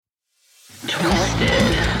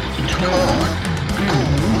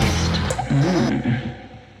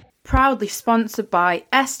Proudly sponsored by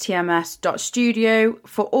stms.studio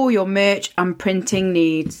for all your merch and printing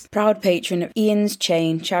needs. Proud patron of Ian's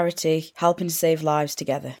Chain charity, helping to save lives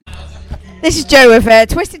together. This is Joe with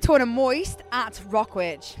Twisted, Torn and Moist at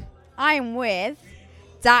Rockwich. I am with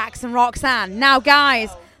Daxx and Roxane. Now, guys,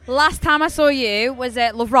 last time I saw you was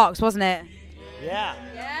at Love Rocks, wasn't it? Yeah.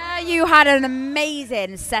 Yeah, you had an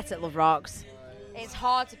amazing set at Love Rocks. It's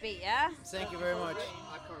hard to beat, yeah? Thank you very much.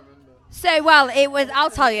 So, well,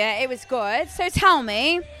 I'll tell you, it was good. So tell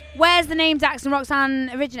me, where's the name Daxx and Roxane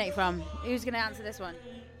originate from? Who's going to answer this one?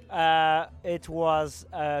 It was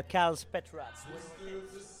Cal's pet rats.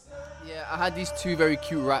 Yeah, I had these two very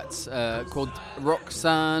cute rats called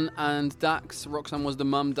Roxane and Daxx. Roxane was the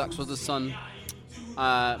mum, Daxx was the son.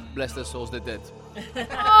 Bless their souls, they're dead.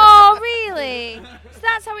 Oh, really? So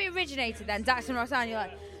that's how it originated then, Daxx and Roxane. You're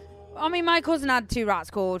like, I mean, my cousin had two rats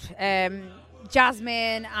called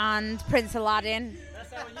Jasmine and Prince Aladdin.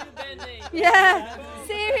 That's how you been. Yeah,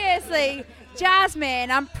 seriously, Jasmine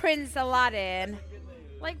and Prince Aladdin.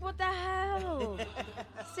 Like, what the hell?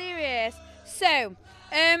 Serious. So,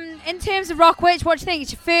 in terms of Rockwich, what do you think?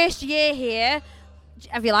 It's your first year here.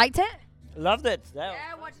 Have you liked it? Loved it. Yeah,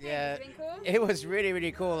 what do you think? Yeah, It's been cool? it was really,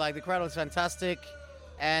 really cool. Like, the crowd was fantastic,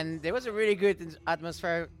 and there was a really good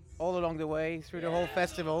atmosphere all along the way through the whole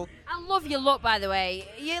festival. I love your look, by the way.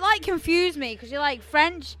 You like confuse me because you're like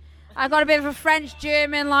French. I got a bit of a French,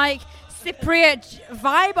 German, like Cypriot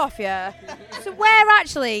vibe off you. So where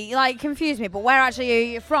actually, like, confuse me, but where actually are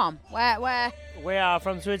you from? Where? We are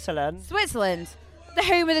from Switzerland. Switzerland, the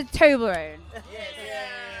home of the Toblerone.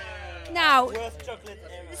 Now, Worst chocolate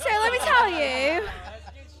ever. so let me tell you.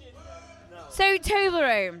 So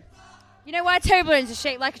Toblerone, you know why Toblerones are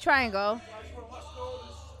shaped like a triangle?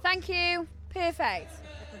 Thank you. Perfect.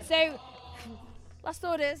 So, last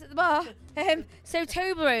orders at the bar. So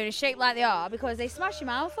Toblerone is shaped like they are because they smash your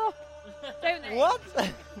mouth up, don't they? What?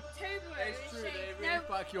 Toblerone is shaped. They really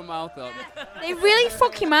fuck your mouth up. They really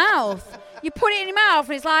fuck your mouth. You put it in your mouth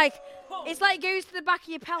and it's like it goes to the back of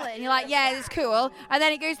your palate and you're like, yeah, it's cool. And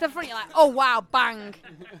then it goes to the front, you're like, oh wow, bang.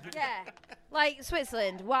 Yeah. Like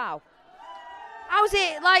Switzerland, wow. How's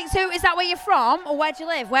it like? So is that where you're from or where do you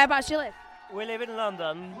live? Whereabouts do you live? We live in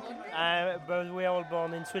London, but we are all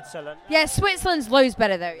born in Switzerland. Yeah, Switzerland's loads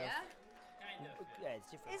better though, yeah? Yeah, it's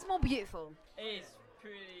different. It's more beautiful. It's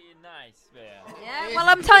pretty nice there. Yeah, well,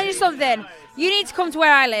 I'm telling you something. You need to come to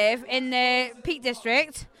where I live in the Peak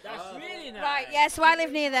District. That's really nice. Right, yeah, so I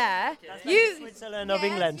live near there. That's You, like Switzerland of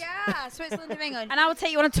Yes, England. Yeah, Switzerland of England. And I will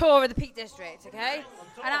take you on a tour of the Peak District, okay?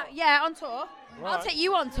 On tour. Right. I'll take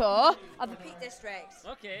you on tour of the Peak District.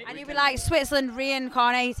 Okay. And you'll be like Switzerland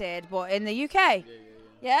reincarnated, but in the UK.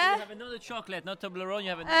 Yeah? You have another chocolate, not Toblerone. You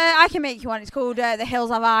have another. I can make you one. It's called The Hills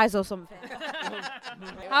Have Eyes or something.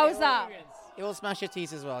 How was that? It will smash your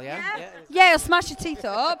teeth as well, yeah? Yeah, it'll smash your teeth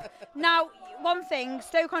up. Now, one thing,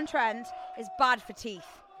 Stoke-on-Trent is bad for teeth.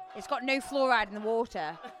 It's got no fluoride in the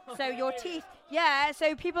water. So your teeth,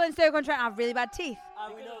 so people in Stoke-on-Trent have really bad teeth.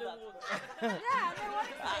 We know that. Yeah, no,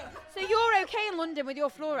 honestly. So you're okay in London with your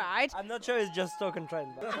fluoride. I'm not sure it's just Stoke-on-Trent.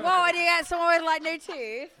 Well, I do get someone with like no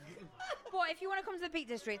tooth. But if you want to come to the Peak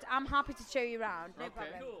District, I'm happy to show you around. No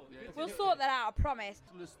problem. We'll sort that out, I promise.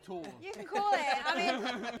 You can call it. I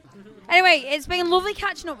mean, anyway, it's been lovely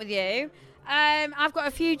catching up with you. I've got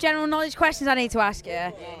a few general knowledge questions I need to ask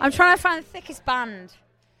you. I'm trying to find the thickest band.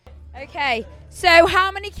 Okay, so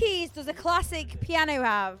how many keys does a classic piano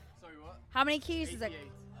have? Sorry, what? How many keys does it?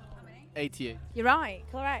 88. You're right,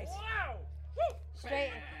 correct.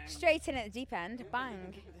 Straight in at the deep end,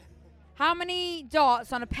 bang. How many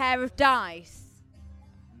dots on a pair of dice?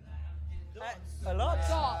 A lot. Dots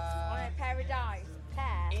on a pair of dice.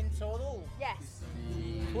 Pair. In total? Yes.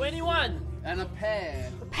 21. And a pair.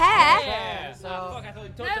 A pair? Yeah. So- Fuck, I thought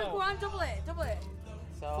in No, total. go on, double it.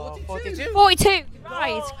 So 42. 42.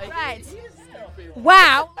 Right, correct.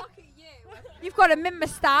 Wow. Look at you. You've got a mint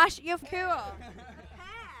moustache. You're cool.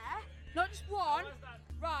 Pair? Not just one.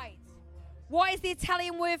 Right. What is the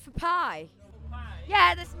Italian word for pie?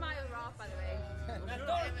 Yeah, this is my other half, by the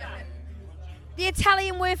way. The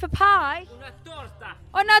Italian word for pie? Una torta.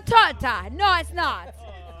 Una torta. No, it's not.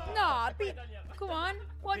 No, come on.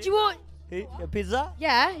 What do you want? A pizza?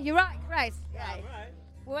 Yeah, you're right. Correct. Yeah.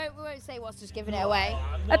 We won't say what's just giving it away.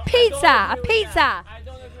 A pizza. I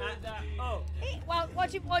don't agree with that. Oh. Well,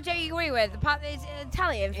 what do you agree with? The part is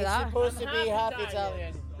Italian for It's that. supposed to be half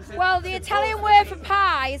Italian. Well, the Italian word for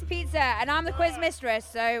pie is pizza, and I'm the quiz mistress,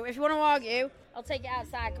 so if you want to argue, I'll take it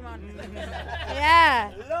outside. Come on.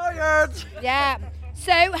 Yeah. Lawyers! Yeah.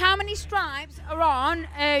 So, how many stripes are on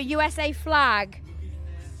a USA flag?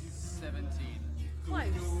 close.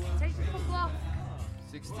 Take the buckle off.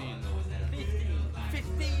 16.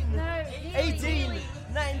 15, No. 18,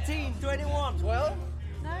 19, 21, 12.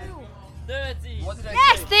 No. 30. What did I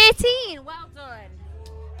Yes, say? 13. Well done.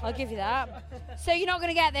 I'll give you that. So you're not going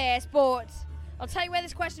to get this, but I'll tell you where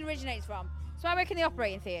this question originates from. So I work in the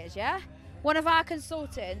operating theatres, yeah? One of our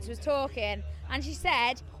consultants was talking, and she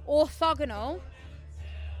said, orthogonal.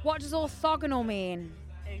 What does orthogonal mean?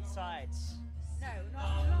 8 sides. No,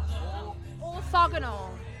 not orthogonal.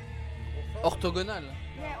 Orthogonal.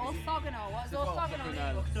 Yeah, orthogonal. What's orthogonal mean?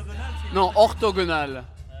 Non, orthogonal.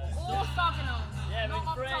 Orthogonal. Yeah, not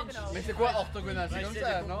but in French. octagonal. Mais c'est quoi orthogonal? C'est Ouais, comme c'est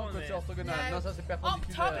ça, des non? composés. Quand c'est orthogonal. Non, ça c'est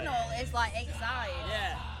perpendiculaire. Octagonal is like 8 sides.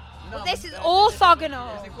 Yeah. But this is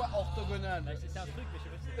orthogonal. C'est quoi orthogonal? C'est un truc, mais je sais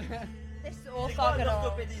pas si This is C'est quoi un orthogonal.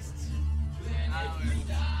 orthopédiste?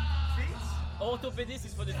 Orthopedist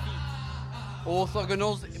is for the feet.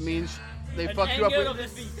 Orthogonals means they An fuck you up angle of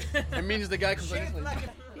with. the feet. It means the guy comes like this.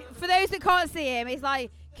 For those that can't see him, he's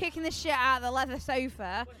like kicking the shit out of the leather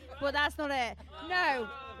sofa, but that's not it. No.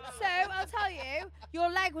 So I'll tell you, your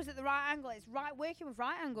leg was at the right angle. It's right working with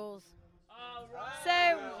right angles.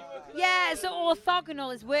 So yeah, so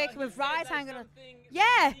orthogonal is working with right angles.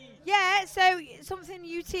 Yeah, yeah. So something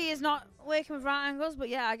UT is not working with right angles, but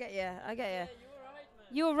yeah, I get you.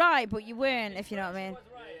 You were right, but you weren't, if you know what I mean.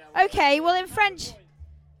 Okay, well in French,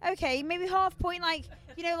 okay, maybe half point, like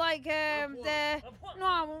you know, like the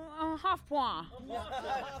half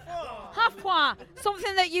point,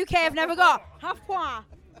 something that UK have never got. Half point.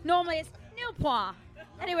 Normally it's nil point.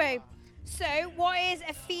 Anyway, so what is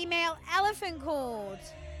a female elephant called?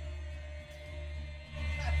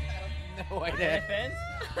 No An idea.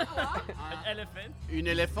 elephant. An elephant. Une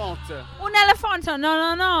éléphante. Un elefanto?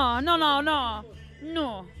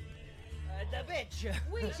 No. The bitch.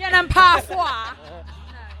 Je n'aime pas foi.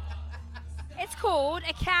 It's called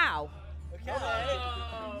a cow.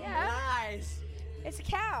 Yeah, Nice. it's a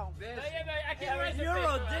cow. I can write the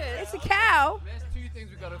Euro paper. did. It's a cow. There's two things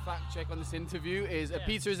we got to fact check on this interview: is a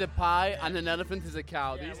pizza is a pie and an elephant is a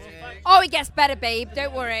cow. These Oh, it gets better, babe.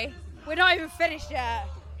 Don't worry. We're not even finished yet.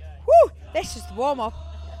 Woo! This is just the warm up.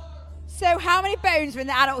 So, how many bones are in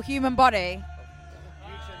the adult human body?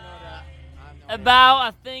 About,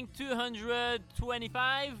 I think,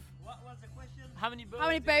 225. What was the question? How many bones? How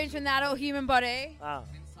many bones are in the adult human body? Wow.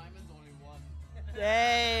 Simon's only one.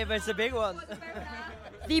 Yay, but it's a big one.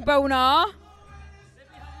 The boner.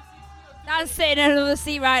 That's sitting in another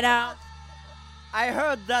seat right now. I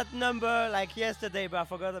heard that number like yesterday, but I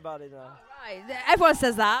forgot about it now. Right. Everyone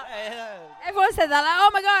says that. Everyone said that. Like, oh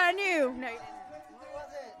my god, I knew. No.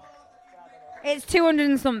 It's 200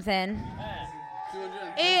 and something.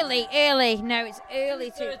 Early. No, it's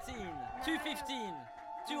early too. 213, 215,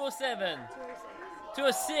 207,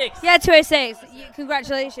 206. Yeah, 206.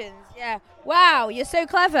 Congratulations. Yeah. Wow, you're so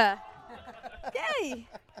clever. Yay.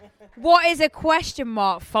 What is a question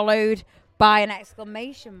mark followed by an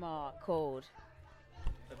exclamation mark called?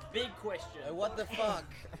 A big question. What the fuck?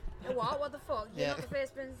 What? What the fuck? You're Yeah. not the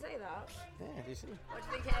first person to say that. Yeah, you see. What do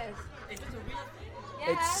you think it is? Is it a real thing?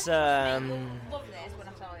 Yeah. It's, You'll love this when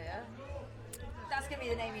I tell you. That's going to be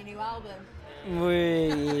the name of your new album.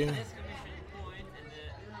 We. Exclamation point and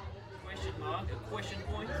a question mark, a question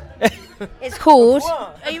point. It's called...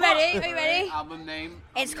 Are you ready? Are you ready? Album name.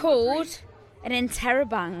 It's called an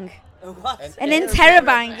interrobang. What? An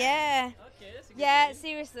interrobang, yeah. Okay, that's a good Yeah, name.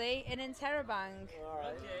 seriously, an interrobang. Okay,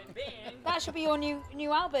 bang. That should be your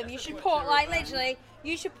new album. You should put, like, literally,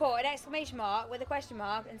 you should put an exclamation mark with a question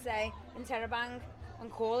mark and say interrobang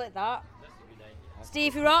and call it that.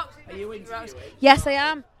 Stevie Rocks? Are you into Yes, I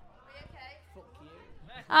am.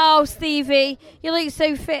 Oh, Stevie, you look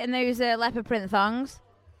so fit in those leopard print thongs.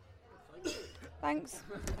 Thanks.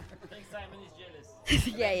 I think Simon is jealous.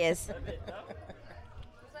 Yeah, he is. A bit, no?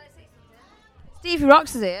 Stevie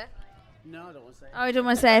Rocks is here. No, I don't want to say. Oh, you don't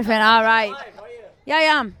want to say anything. All right. Yeah, I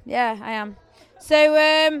am. Yeah, I am.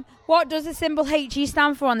 So, what does the symbol HE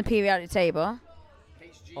stand for on the periodic table?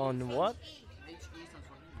 On what?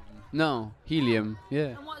 No, helium.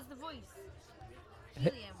 Yeah. And what is the voice?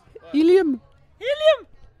 Helium. Helium. Helium.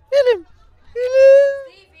 Helium.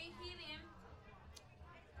 Stevie, helium.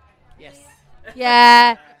 Yes.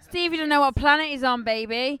 Yeah. Stevie don't know what planet he's on,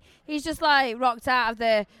 baby. He's just like rocked out of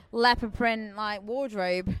the leopard print like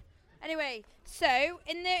wardrobe. Anyway, so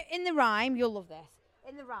in the rhyme, you'll love this.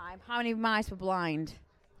 In the rhyme, how many mice were blind?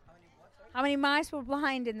 How many mice were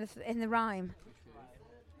blind in the rhyme?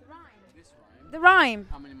 The rhyme.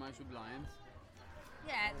 How many mice were blind?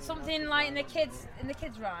 Yeah, something like in the kids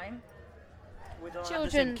rhyme. We don't have the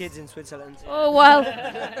Children's- same kids in Switzerland. Oh well.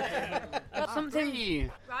 Got something. Three.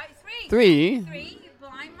 Right, three. Three? Three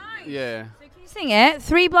blind mice. Yeah. So can you Sing it.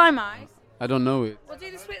 3 Blind Mice. I don't know it. We'll do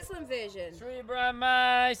the Switzerland version. 3 blind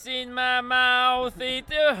mice in my mouth,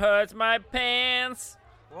 it hurts my pants.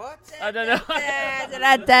 What? I don't know.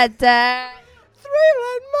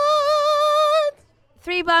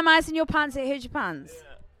 Three blind mice in your pants, it hurts your pants.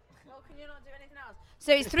 Well, can you not do anything else?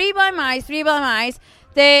 So it's 3 blind mice, 3 blind mice.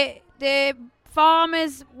 The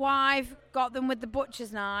farmer's wife got them with the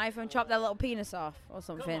butcher's knife and chopped their little penis off or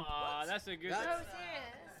something. Come on, that's a good.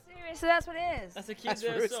 Seriously, that's what it is. That's a cute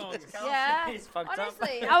song. Yeah. He's fucked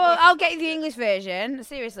Honestly, I'll get you the English version.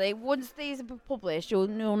 Seriously, once these are published, you'll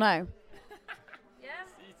know.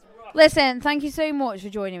 Listen, thank you so much for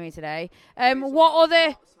joining me today. What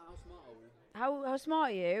other? How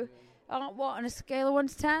smart are you? What, on a scale of 1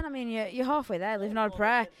 to 10? I mean, you're halfway there, living on a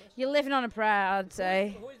prayer. You're living on a prayer, I'd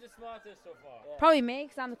say. Who is the smartest so far? Probably me,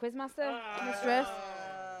 because I'm the quizmaster, mistress.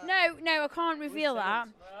 No, I can't reveal that.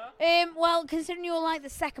 Well, considering you're like the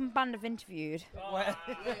second band I've interviewed.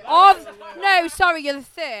 No, sorry, you're the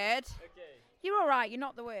third. Okay. You're all right. You're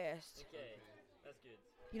not the worst. Okay. That's good.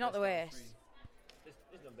 You're not the worst.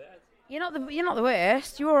 It's not bad. You're not the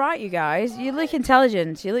worst. You're all right, you guys. You look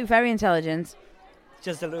intelligent. You look very intelligent.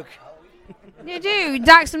 Just a look. You do.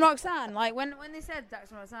 Daxx and Roxane. Like when they said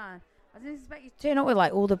Daxx and Roxane, I didn't expect you to turn up with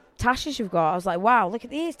like all the tashes you've got. I was like, wow, look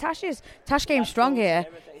at these tashes. Tash game's strong here.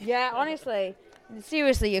 Yeah, honestly.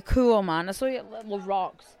 Seriously, you're cool, man. I saw you at Little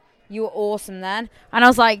Rocks. You were awesome then. And I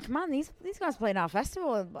was like, man, these guys playing our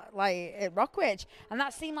festival like at Rockwich. And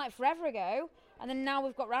that seemed like forever ago. And then now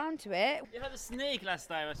we've got round to it. You had a snake last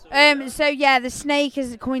time I saw. So yeah, the snake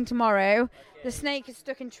is coming tomorrow. Okay. The snake is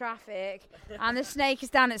stuck in traffic. And the snake is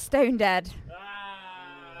down at Stone Dead.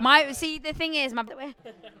 The thing is,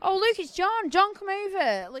 oh, look, it's John. John, come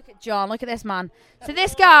over. Look at John. Look at this man. So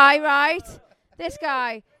this guy, right? This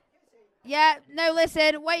guy. Yeah, no,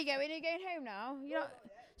 listen. Where you going? Are you going home now?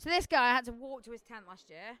 So this guy had to walk to his tent last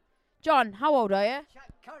year. John, how old are you?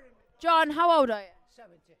 John, how old are you?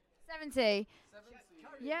 70.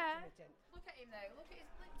 Yeah. Look at him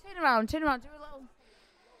though. Turn around. Do a little.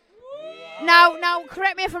 Now,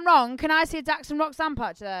 correct me if I'm wrong. Can I see a Daxx and Roxane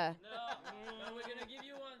patch there? No, we're gonna give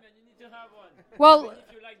you one, man. You need to have one. Well,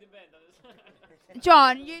 If you like the band.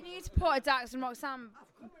 John, you need to put a Daxx and Roxane.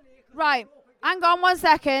 Right. Hang on 1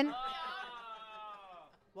 second.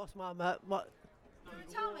 What's my what?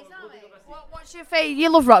 Tell me. What's your favourite? You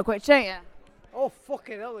love Rockwich, don't you? Oh,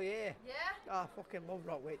 fucking hell, yeah. Yeah? I fucking love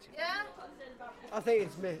Rockwich. Yeah? I think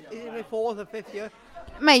is it my 4th or 5th year?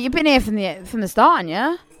 Mate, you've been here from the start, haven't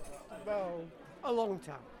you? Well, a long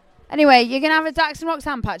time. Anyway, you're going to have a Daxx and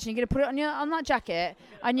Roxane patch and you're going to put it on that jacket.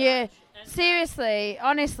 And you, seriously,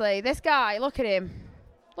 honestly, this guy, look at him.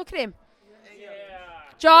 Look at him. Yeah.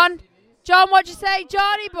 John, what'd you say?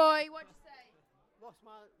 Johnny boy, what'd you say?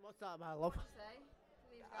 What's that, my love?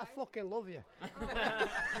 I fucking love you.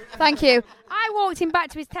 Thank you. I walked him back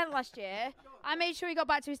to his tent last year. I made sure he got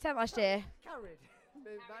back to his tent last year.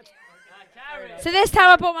 So this time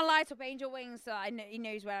I bought my light up angel wings so he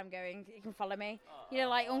knows where I'm going. He can follow me. You know,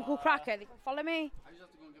 like Uncle Cracker, they can follow me.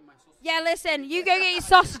 Yeah, listen, you go get your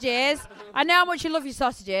sausages. I know how much you love your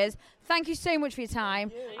sausages. Thank you so much for your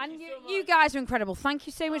time. And you guys are incredible. Thank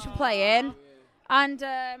you so much for playing. And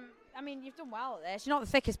I mean, you've done well at this. You're not the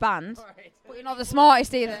thickest band, but you're not the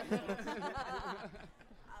smartest either.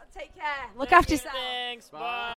 Take care. Look after yourself. Thanks. Bye.